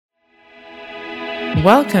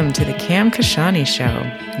Welcome to the Cam Kashani Show,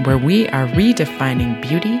 where we are redefining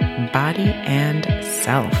beauty, body, and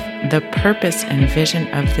self. The purpose and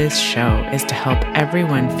vision of this show is to help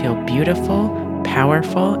everyone feel beautiful,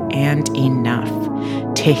 powerful, and enough.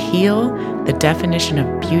 To heal the definition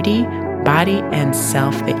of beauty, body, and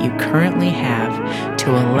self that you currently have, to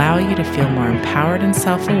allow you to feel more empowered and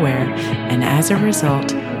self-aware, and as a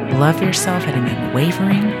result, love yourself at an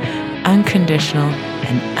unwavering, unconditional,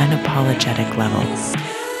 and unapologetic level.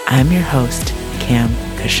 I'm your host, Cam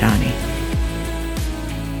Kashani.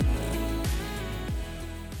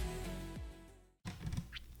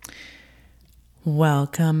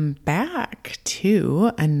 Welcome back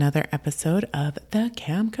to another episode of the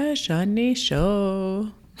Cam Kashani Show.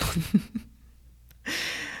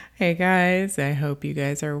 Hey guys, I hope you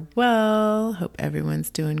guys are well. Hope everyone's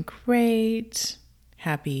doing great.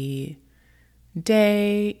 Happy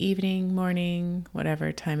day, evening, morning,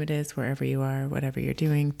 whatever time it is, wherever you are, whatever you're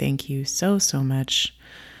doing. Thank you so much,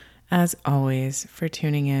 as always, for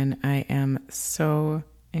tuning in. I am so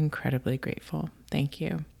incredibly grateful. Thank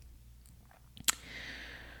you.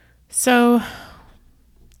 So,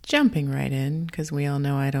 jumping right in, because we all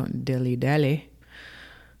know I don't dilly-dally.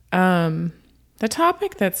 The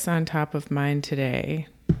topic that's on top of mind today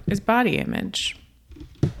is body image.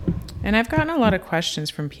 And I've gotten a lot of questions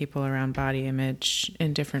from people around body image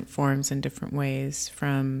in different forms and different ways,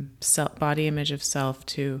 from body image of self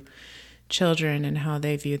to children and how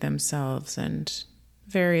they view themselves, and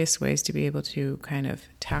various ways to be able to kind of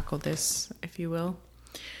tackle this, if you will.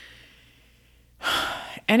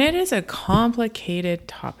 And it is a complicated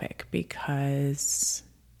topic because,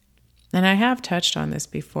 and I have touched on this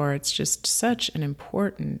before, it's just such an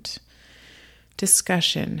important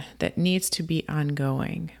discussion that needs to be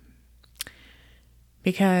ongoing.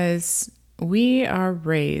 Because we are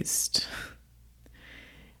raised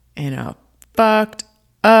in a fucked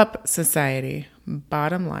up society,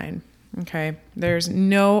 bottom line, okay? There's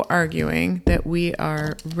no arguing that we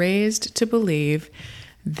are raised to believe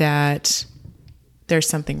that there's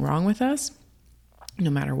something wrong with us. No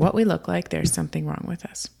matter what we look like, there's something wrong with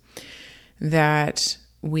us. That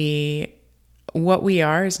what we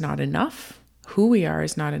are is not enough. Who we are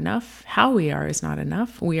is not enough. How we are is not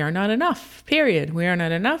enough. We are not enough, period. We are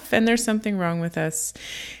not enough, and there's something wrong with us.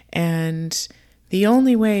 And the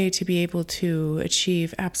only way to be able to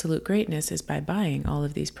achieve absolute greatness is by buying all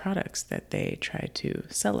of these products that they try to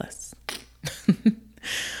sell us.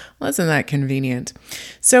 Well, isn't that convenient?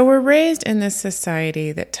 So we're raised in this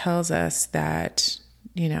society that tells us that,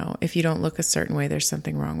 you know, if you don't look a certain way, there's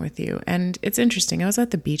something wrong with you. And it's interesting. I was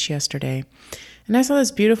at the beach yesterday, and I saw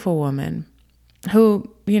this beautiful woman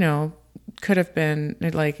who, you know, could have been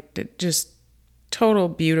like just total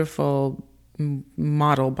beautiful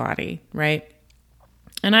model body, right?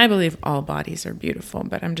 And I believe all bodies are beautiful,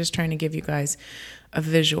 but I'm just trying to give you guys a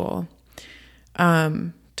visual.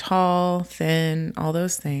 Tall, thin, all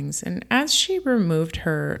those things. And as she removed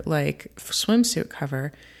her like swimsuit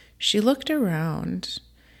cover, she looked around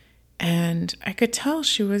and I could tell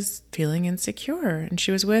she was feeling insecure. And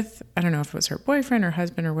she was with, I don't know if it was her boyfriend or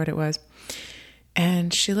husband or what it was.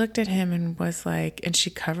 And she looked at him and was like, and she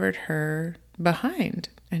covered her behind.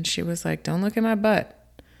 And she was like, don't look at my butt.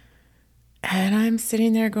 And I'm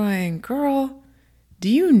sitting there going, girl, do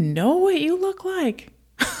you know what you look like?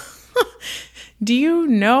 Do you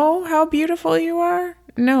know how beautiful you are?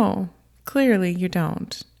 No, clearly you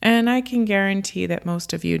don't. And I can guarantee that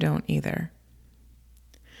most of you don't either.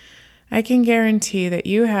 I can guarantee that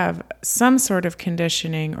you have some sort of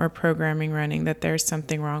conditioning or programming running that there's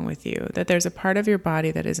something wrong with you, that there's a part of your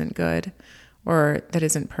body that isn't good or that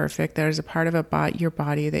isn't perfect. There's a part of your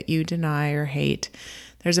body that you deny or hate.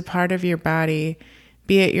 There's a part of your body,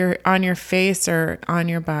 be it on your face or on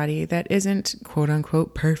your body, that isn't quote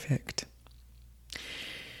unquote perfect.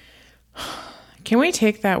 Can we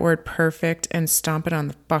take that word perfect and stomp it on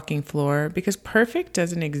the fucking floor? Because perfect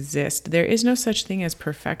doesn't exist. There is no such thing as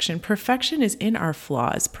perfection. Perfection is in our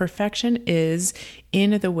flaws. Perfection is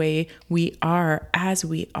in the way we are as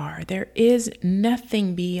we are. There is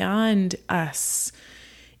nothing beyond us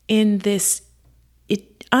in this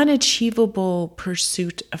unachievable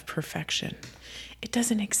pursuit of perfection. It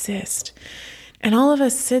doesn't exist. And all of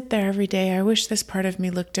us sit there every day. I wish this part of me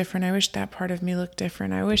looked different. I wish that part of me looked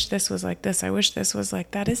different. I wish this was like this. I wish this was like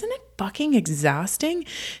that. Isn't it fucking exhausting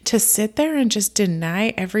to sit there and just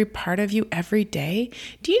deny every part of you every day?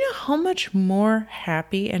 Do you know how much more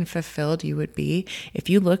happy and fulfilled you would be if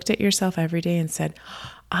you looked at yourself every day and said,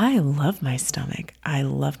 I love my stomach. I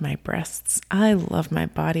love my breasts. I love my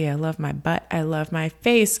body. I love my butt. I love my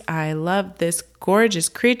face. I love this gorgeous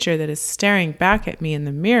creature that is staring back at me in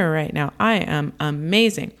the mirror right now. I am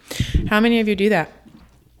amazing. How many of you do that?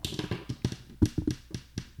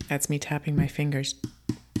 That's me tapping my fingers.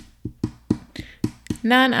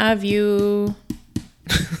 None of you.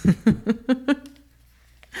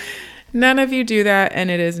 None of you do that,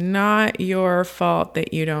 and it is not your fault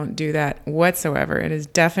that you don't do that whatsoever. It is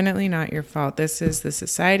definitely not your fault. This is the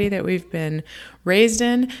society that we've been raised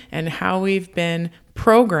in and how we've been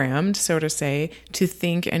programmed, so to say, to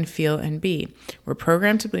think and feel and be. We're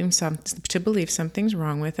programmed to believe something's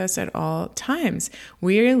wrong with us at all times.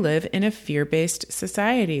 We live in a fear-based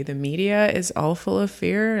society. The media is all full of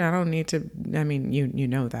fear. You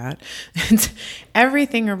know that.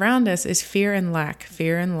 Everything around us is fear and lack,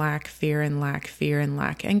 fear and lack, fear and lack, fear and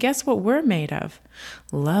lack. And guess what we're made of?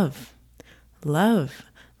 Love.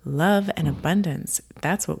 Love and abundance.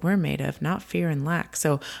 That's what we're made of, not fear and lack.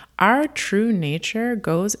 So our true nature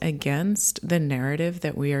goes against the narrative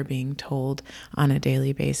that we are being told on a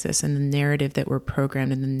daily basis, and the narrative that we're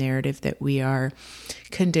programmed, and the narrative that we are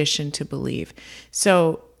conditioned to believe.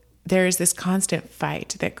 So there's this constant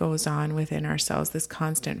fight that goes on within ourselves, this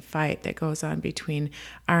constant fight that goes on between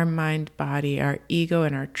our mind, body, our ego,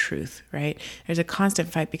 and our truth, right? There's a constant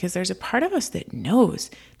fight because there's a part of us that knows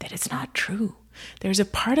that it's not true. There's a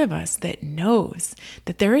part of us that knows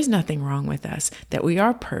that there is nothing wrong with us, that we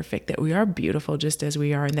are perfect, that we are beautiful just as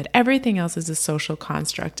we are, and that everything else is a social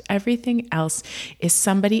construct. Everything else is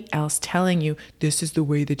somebody else telling you this is the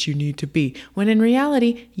way that you need to be, when in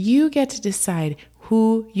reality, you get to decide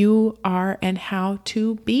who you are and how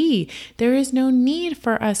to be. There is no need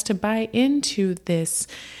for us to buy into this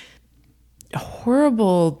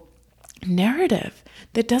horrible narrative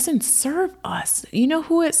that doesn't serve us. You know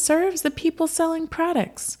who it serves? The people selling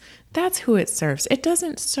products. That's who it serves. It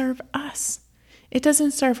doesn't serve us. It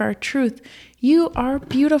doesn't serve our truth. You are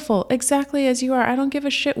beautiful exactly as you are. I don't give a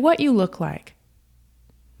shit what you look like.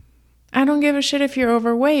 I don't give a shit if you're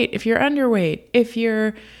overweight, if you're underweight, if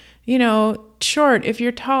you're, short, if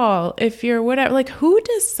you're tall, if you're whatever. Like, who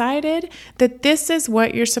decided that this is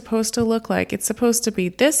what you're supposed to look like? It's supposed to be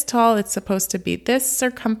this tall, it's supposed to be this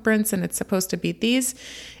circumference, and it's supposed to be these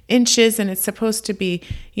inches, and it's supposed to be,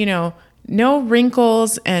 no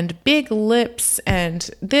wrinkles and big lips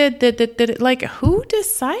and like, who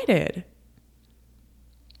decided?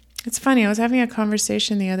 It's funny, I was having a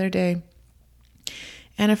conversation the other day,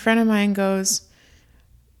 and a friend of mine goes,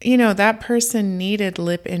 that person needed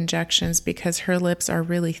lip injections because her lips are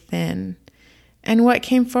really thin. And what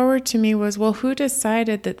came forward to me was, well, who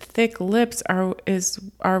decided that thick lips are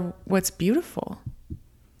what's beautiful?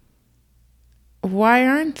 Why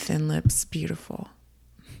aren't thin lips beautiful?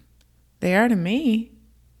 They are to me.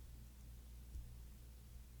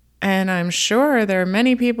 And I'm sure there are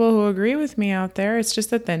many people who agree with me out there. It's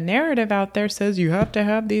just that the narrative out there says you have to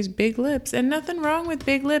have these big lips, and nothing wrong with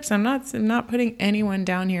big lips. I'm not putting anyone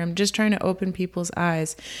down here. I'm just trying to open people's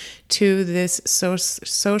eyes to this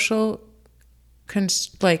socially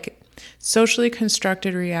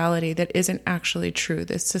constructed reality that isn't actually true,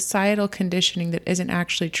 this societal conditioning that isn't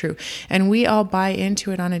actually true. And we all buy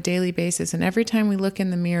into it on a daily basis. And every time we look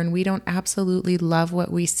in the mirror and we don't absolutely love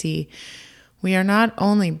what we see, we are not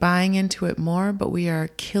only buying into it more, but we are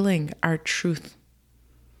killing our truth.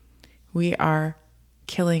 We are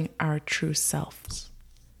killing our true selves.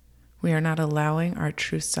 We are not allowing our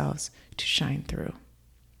true selves to shine through.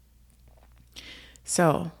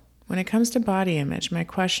 So, when it comes to body image, my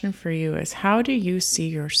question for you is, how do you see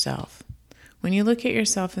yourself? When you look at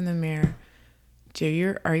yourself in the mirror,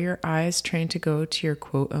 are your eyes trained to go to your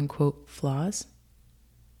quote-unquote flaws?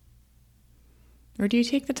 Or do you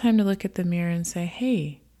take the time to look at the mirror and say,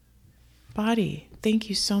 hey, body, thank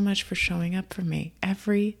you so much for showing up for me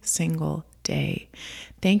every single day.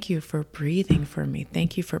 Thank you for breathing for me.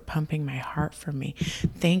 Thank you for pumping my heart for me.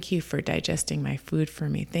 Thank you for digesting my food for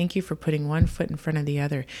me. Thank you for putting one foot in front of the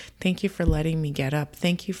other. Thank you for letting me get up.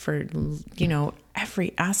 Thank you for,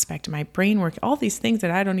 every aspect of my brain work, all these things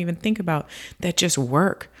that I don't even think about that just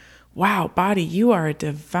work. Wow, body, you are a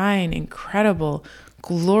divine, incredible,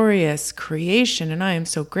 glorious creation, and I am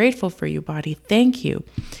so grateful for you, body. Thank you.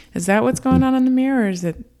 Is that what's going on in the mirror, or is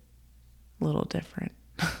it a little different?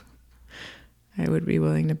 I would be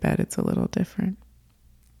willing to bet it's a little different.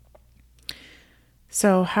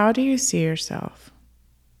 So how do you see yourself?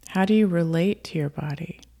 How do you relate to your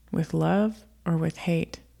body? With love or with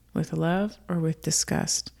hate? With love or with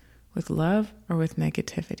disgust? With love or with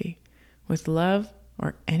negativity? With love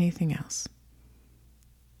or anything else?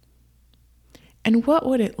 And what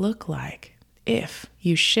would it look like if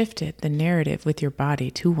you shifted the narrative with your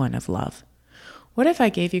body to one of love? What if I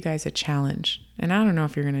gave you guys a challenge? And I don't know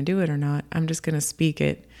if you're going to do it or not. I'm just going to speak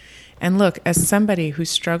it. And look, as somebody who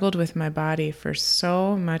struggled with my body for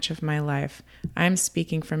so much of my life, I'm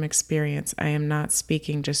speaking from experience. I am not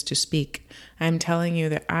speaking just to speak. I'm telling you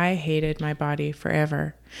that I hated my body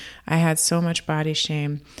forever. I had so much body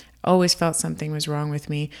shame. Always felt something was wrong with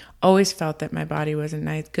me. Always felt that my body wasn't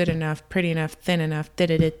nice, good enough, pretty enough, thin enough,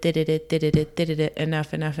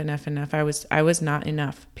 enough. I was not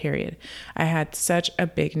enough, period. I had such a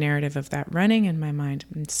big narrative of that running in my mind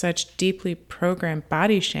and such deeply programmed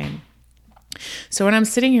body shame. So when I'm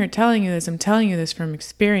sitting here telling you this, I'm telling you this from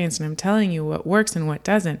experience, and I'm telling you what works and what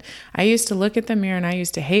doesn't. I used to look at the mirror and I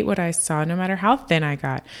used to hate what I saw, no matter how thin I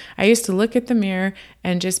got. I used to look at the mirror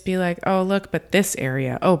and just be like, oh, look, but this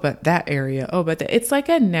area. Oh, but that area. Oh, but it's like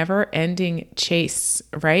a never ending chase,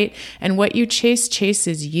 right? And what you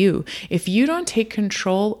chases you. If you don't take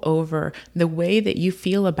control over the way that you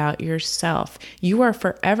feel about yourself, you are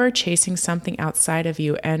forever chasing something outside of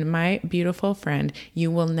you. And my beautiful friend,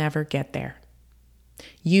 you will never get there.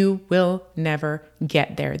 You will never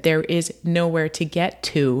get there. There is nowhere to get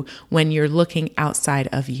to when you're looking outside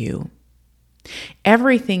of you.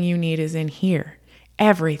 Everything you need is in here.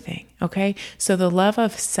 Everything, okay? So the love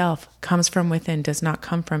of self comes from within, does not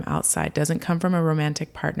come from outside, doesn't come from a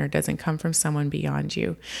romantic partner, doesn't come from someone beyond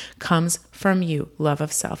you, comes from you. Love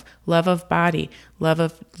of self, love of body, love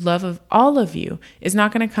of all of you is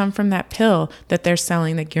not going to come from that pill that they're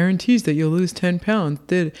selling that guarantees that you'll lose 10 pounds.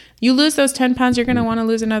 You lose those 10 pounds, you're going to want to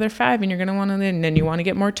lose another 5, and you're going to want to, and then you want to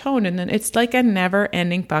get more toned, and then it's like a never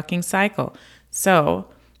ending fucking cycle. So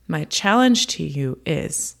my challenge to you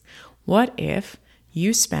is, what if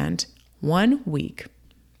you spent 1 week,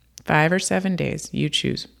 5 or 7 days, you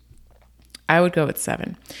choose. I would go with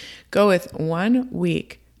 7. Go with 1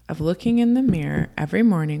 week of looking in the mirror every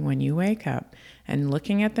morning when you wake up and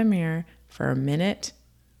looking at the mirror for a minute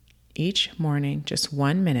each morning, just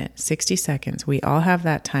 1 minute, 60 seconds. We all have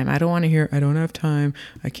that time. I don't want to hear, I don't have time,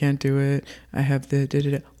 I can't do it, I have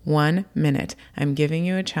the 1 minute. I'm giving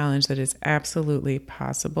you a challenge that is absolutely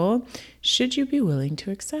possible. Should you be willing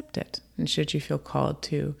to accept it? And should you feel called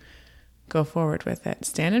to go forward with it?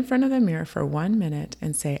 Stand in front of the mirror for 1 minute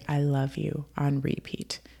and say, I love you on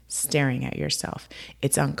repeat, staring at yourself.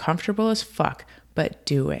 It's uncomfortable as fuck, but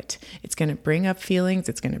do it. It's going to bring up feelings.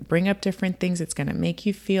 It's going to bring up different things. It's going to make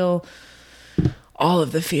you feel all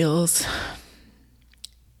of the feels.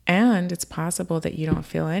 And it's possible that you don't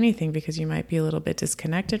feel anything because you might be a little bit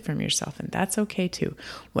disconnected from yourself, and that's okay too.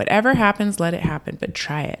 Whatever happens, let it happen, but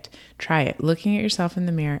try it. Try it. Looking at yourself in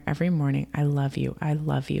the mirror every morning. I love you. I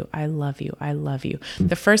love you. I love you. I love you.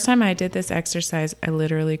 The first time I did this exercise, I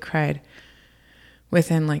literally cried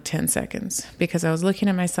within like 10 seconds because I was looking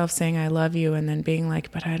at myself saying, I love you, and then being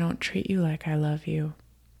like, but I don't treat you like I love you.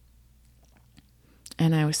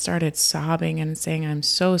 And I started sobbing and saying, I'm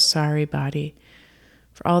so sorry, body,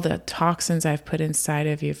 for all the toxins I've put inside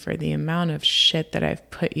of you, for the amount of shit that I've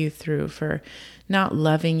put you through, for not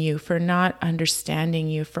loving you, for not understanding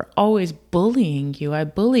you, for always bullying you. I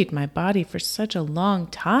bullied my body for such a long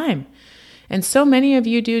time. And so many of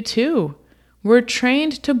you do too. We're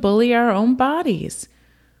trained to bully our own bodies.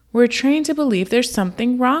 We're trained to believe there's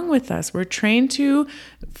something wrong with us. We're trained to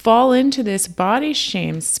fall into this body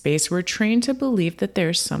shame space. We're trained to believe that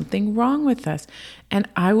there's something wrong with us. And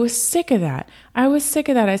I was sick of that.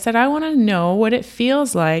 I said, I want to know what it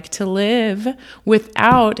feels like to live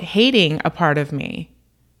without hating a part of me.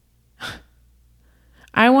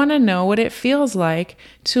 I want to know what it feels like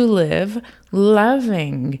to live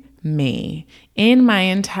loving me in my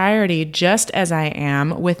entirety, just as I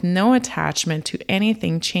am, with no attachment to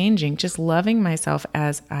anything changing, just loving myself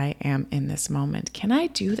as I am in this moment. Can I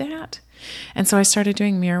do that? And so I started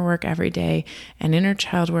doing mirror work every day and inner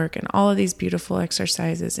child work and all of these beautiful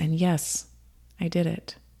exercises. And yes, I did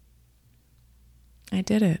it. I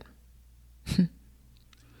did it.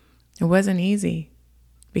 It wasn't easy,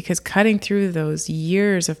 because cutting through those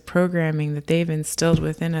years of programming that they've instilled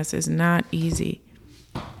within us is not easy.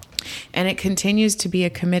 And it continues to be a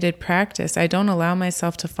committed practice. I don't allow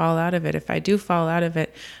myself to fall out of it. If I do fall out of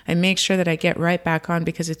it, I make sure that I get right back on,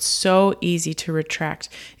 because it's so easy to retract.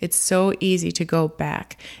 It's so easy to go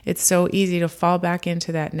back. It's so easy to fall back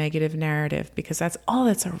into that negative narrative, because that's all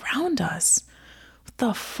that's around us. What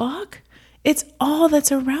the fuck? It's all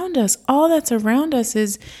that's around us. All that's around us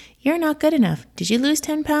is, you're not good enough. Did you lose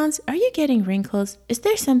 10 pounds? Are you getting wrinkles? Is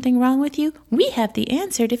there something wrong with you? We have the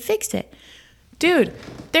answer to fix it. Dude,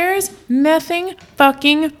 there's nothing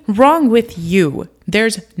fucking wrong with you.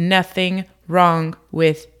 There's nothing wrong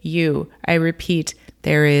with you. I repeat,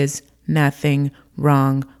 there is nothing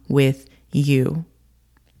wrong with you.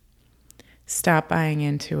 Stop buying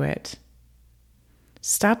into it.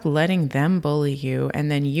 Stop letting them bully you,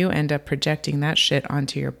 and then you end up projecting that shit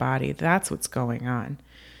onto your body. That's what's going on.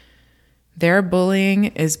 Their bullying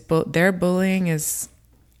is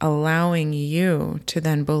allowing you to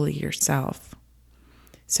then bully yourself.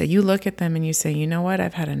 So you look at them and you say, you know what?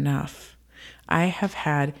 I've had enough. I have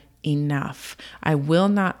had enough. I will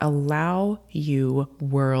not allow you,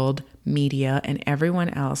 world, media, and everyone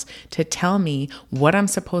else to tell me what I'm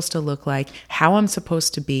supposed to look like, how I'm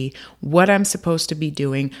supposed to be, what I'm supposed to be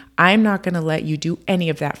doing. I'm not going to let you do any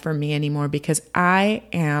of that for me anymore, because I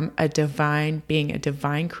am a divine being, a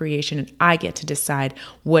divine creation, and I get to decide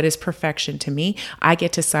what is perfection to me. I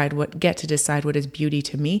get to decide what is beauty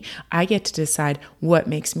to me. I get to decide what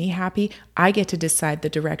makes me happy. I get to decide the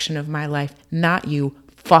direction of my life, not you.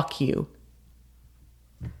 Fuck you.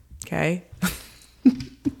 Okay?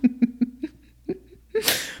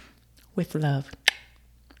 With love.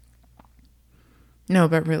 No,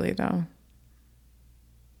 but really though.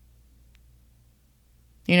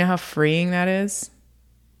 You know how freeing that is?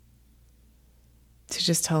 To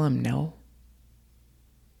just tell them no.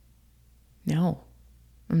 No.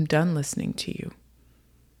 I'm done listening to you.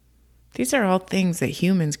 These are all things that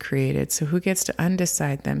humans created, so who gets to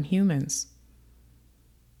undecide them? Humans.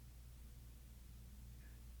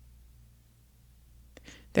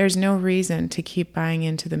 There's no reason to keep buying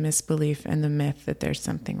into the misbelief and the myth that there's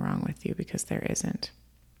something wrong with you, because there isn't.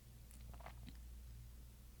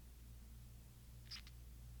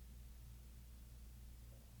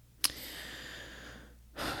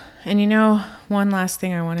 And you know, one last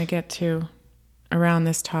thing I want to get to around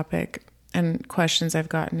this topic and questions I've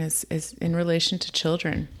gotten is in relation to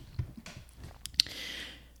children.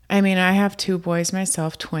 I mean, I have 2 boys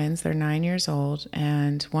myself, twins. They're 9 years old.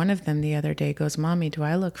 And one of them the other day goes, Mommy, do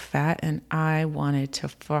I look fat? And I wanted to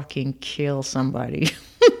fucking kill somebody.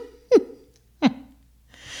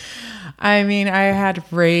 I mean, I had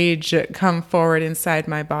rage come forward inside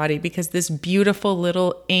my body because this beautiful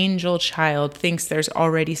little angel child thinks there's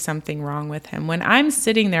already something wrong with him, when I'm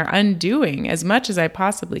sitting there undoing as much as I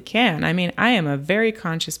possibly can. I mean, I am a very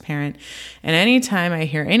conscious parent, and anytime I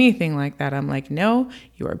hear anything like that, I'm like, no,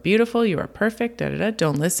 you are beautiful, you are perfect,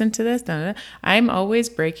 don't listen to this, I'm always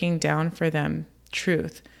breaking down for them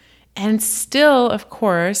truth. And still, of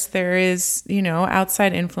course, there is,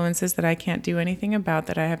 outside influences that I can't do anything about,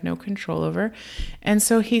 that I have no control over. And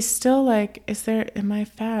so he's still like, am I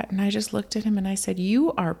fat? And I just looked at him and I said,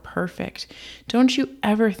 you are perfect. Don't you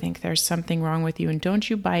ever think there's something wrong with you. And don't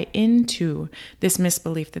you buy into this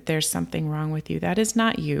misbelief that there's something wrong with you. That is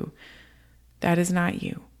not you. That is not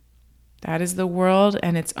you. That is the world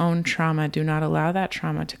and its own trauma. Do not allow that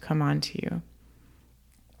trauma to come onto you.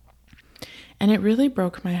 And it really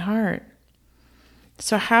broke my heart.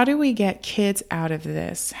 So how do we get kids out of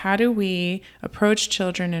this? How do we approach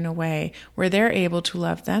children in a way where they're able to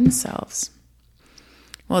love themselves?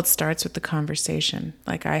 Well, it starts with the conversation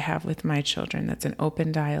like I have with my children. That's an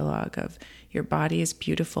open dialogue of your body is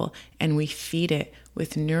beautiful, and we feed it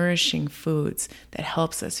with nourishing foods that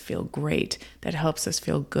helps us feel great, that helps us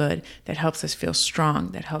feel good, that helps us feel strong,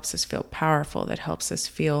 that helps us feel powerful, that helps us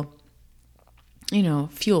feel,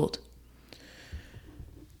 fueled.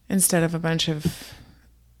 Instead of a bunch of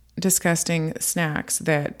disgusting snacks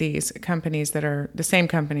that these companies that are the same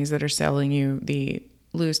companies that are selling you the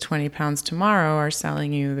lose 20 pounds tomorrow are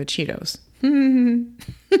selling you the Cheetos.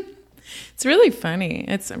 It's really funny.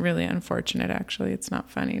 It's really unfortunate, actually. It's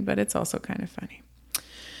not funny, but it's also kind of funny.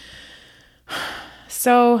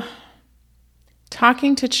 So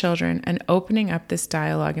talking to children and opening up this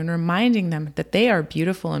dialogue and reminding them that they are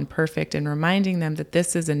beautiful and perfect, and reminding them that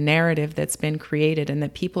this is a narrative that's been created and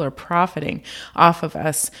that people are profiting off of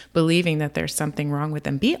us believing that there's something wrong with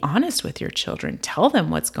them. Be honest with your children. Tell them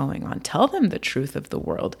what's going on. Tell them the truth of the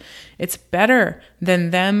world. It's better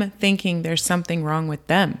than them thinking there's something wrong with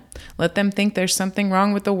them. Let them think there's something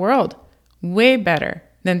wrong with the world. Way better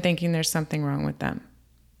than thinking there's something wrong with them.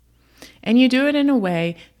 And you do it in a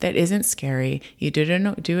way that isn't scary. You do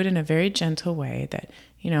it in a very gentle way that,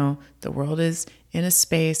 the world is in a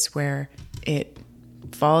space where it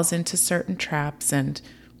falls into certain traps, and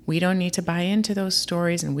we don't need to buy into those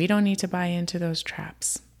stories, and we don't need to buy into those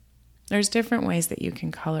traps. There's different ways that you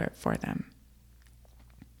can color it for them.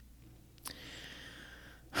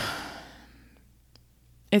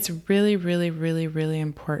 It's really, really, really, really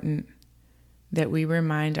important that we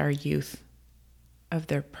remind our youth of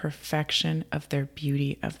their perfection, of their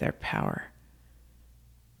beauty, of their power.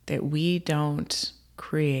 That we don't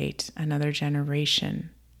create another generation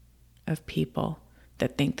of people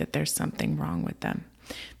that think that there's something wrong with them,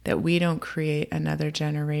 that we don't create another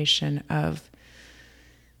generation of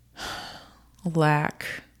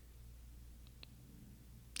lack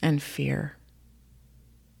and fear.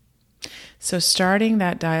 So starting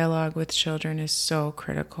that dialogue with children is so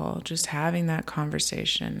critical. Just having that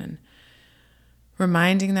conversation and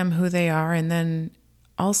reminding them who they are, and then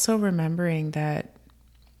also remembering that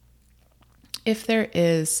if there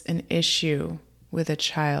is an issue with a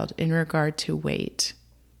child in regard to weight,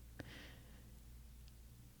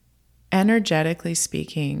 energetically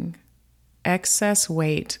speaking, excess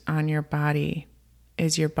weight on your body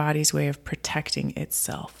is your body's way of protecting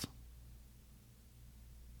itself.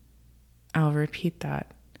 I'll repeat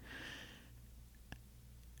that.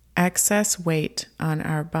 Excess weight on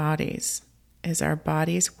our bodies is our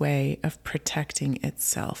body's way of protecting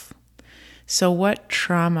itself. So what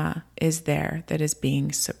trauma is there that is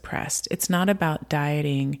being suppressed? It's not about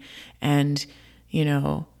dieting and,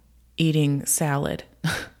 eating salad.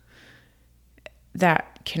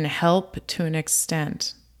 That can help to an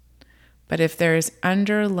extent. But if there is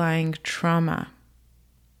underlying trauma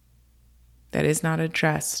that is not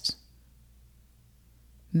addressed,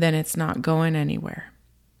 then it's not going anywhere.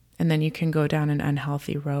 And then you can go down an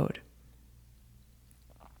unhealthy road.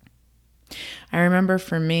 I remember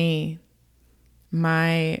for me,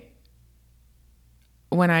 when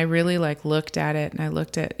I really looked at it, and I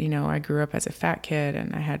looked at, I grew up as a fat kid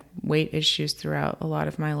and I had weight issues throughout a lot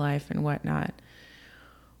of my life and whatnot.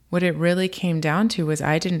 What it really came down to was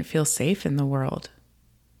I didn't feel safe in the world.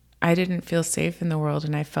 I didn't feel safe in the world,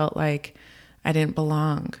 and I felt like I didn't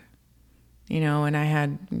belong, and I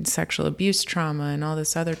had sexual abuse trauma and all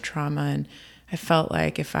this other trauma. And I felt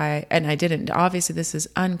like and I didn't, obviously this is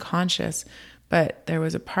unconscious, but there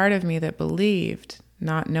was a part of me that believed,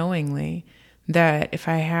 not knowingly, that if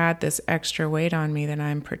I had this extra weight on me, then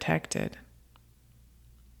I'm protected.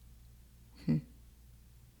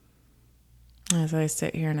 As I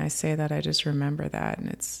sit here and I say that, I just remember that, and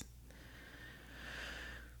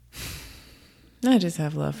I just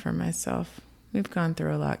have love for myself. We've gone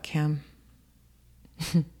through a lot, Kim.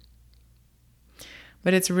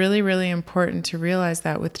 But it's really, really important to realize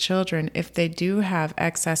that with children, if they do have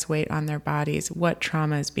excess weight on their bodies, what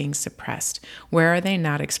trauma is being suppressed? Where are they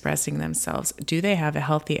not expressing themselves? Do they have a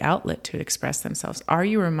healthy outlet to express themselves? Are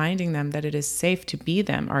you reminding them that it is safe to be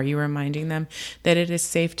them? Are you reminding them that it is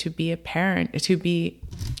safe to be a parent, let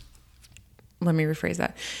me rephrase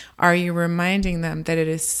that. Are you reminding them that it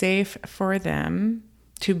is safe for them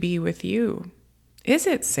to be with you? Is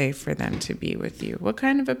it safe for them to be with you? What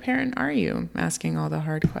kind of a parent are you? Asking all the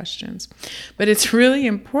hard questions. But it's really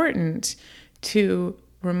important to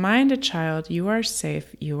remind a child you are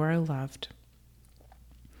safe, you are loved,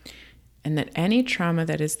 and that any trauma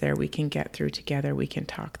that is there we can get through together, we can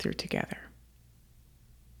talk through together.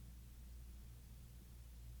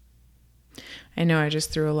 I know I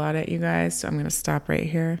just threw a lot at you guys, so I'm going to stop right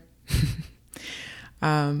here.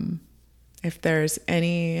 If there's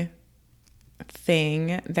anything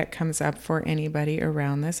that comes up for anybody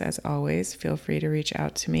around this, as always, feel free to reach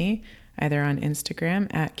out to me either on Instagram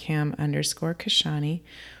at cam_kashani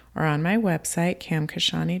or on my website,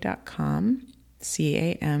 camkashani.com,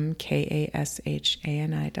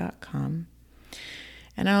 camkashani.com.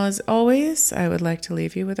 And as always, I would like to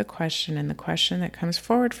leave you with a question, and the question that comes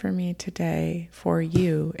forward for me today for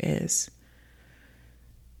you is,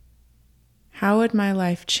 how would my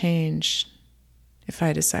life change if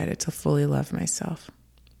I decided to fully love myself?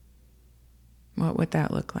 What would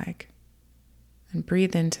that look like? And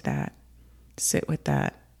breathe into that. Sit with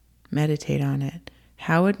that. Meditate on it.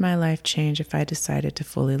 How would my life change if I decided to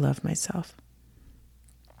fully love myself?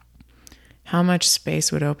 How much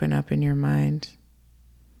space would open up in your mind?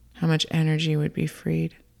 How much energy would be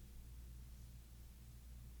freed?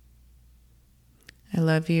 I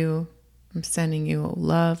love you. I'm sending you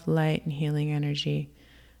love, light, and healing energy.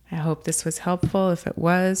 I hope this was helpful. If it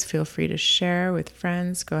was, feel free to share with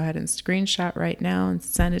friends. Go ahead and screenshot right now and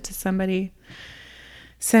send it to somebody.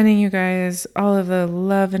 Sending you guys all of the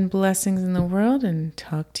love and blessings in the world, and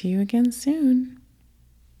talk to you again soon.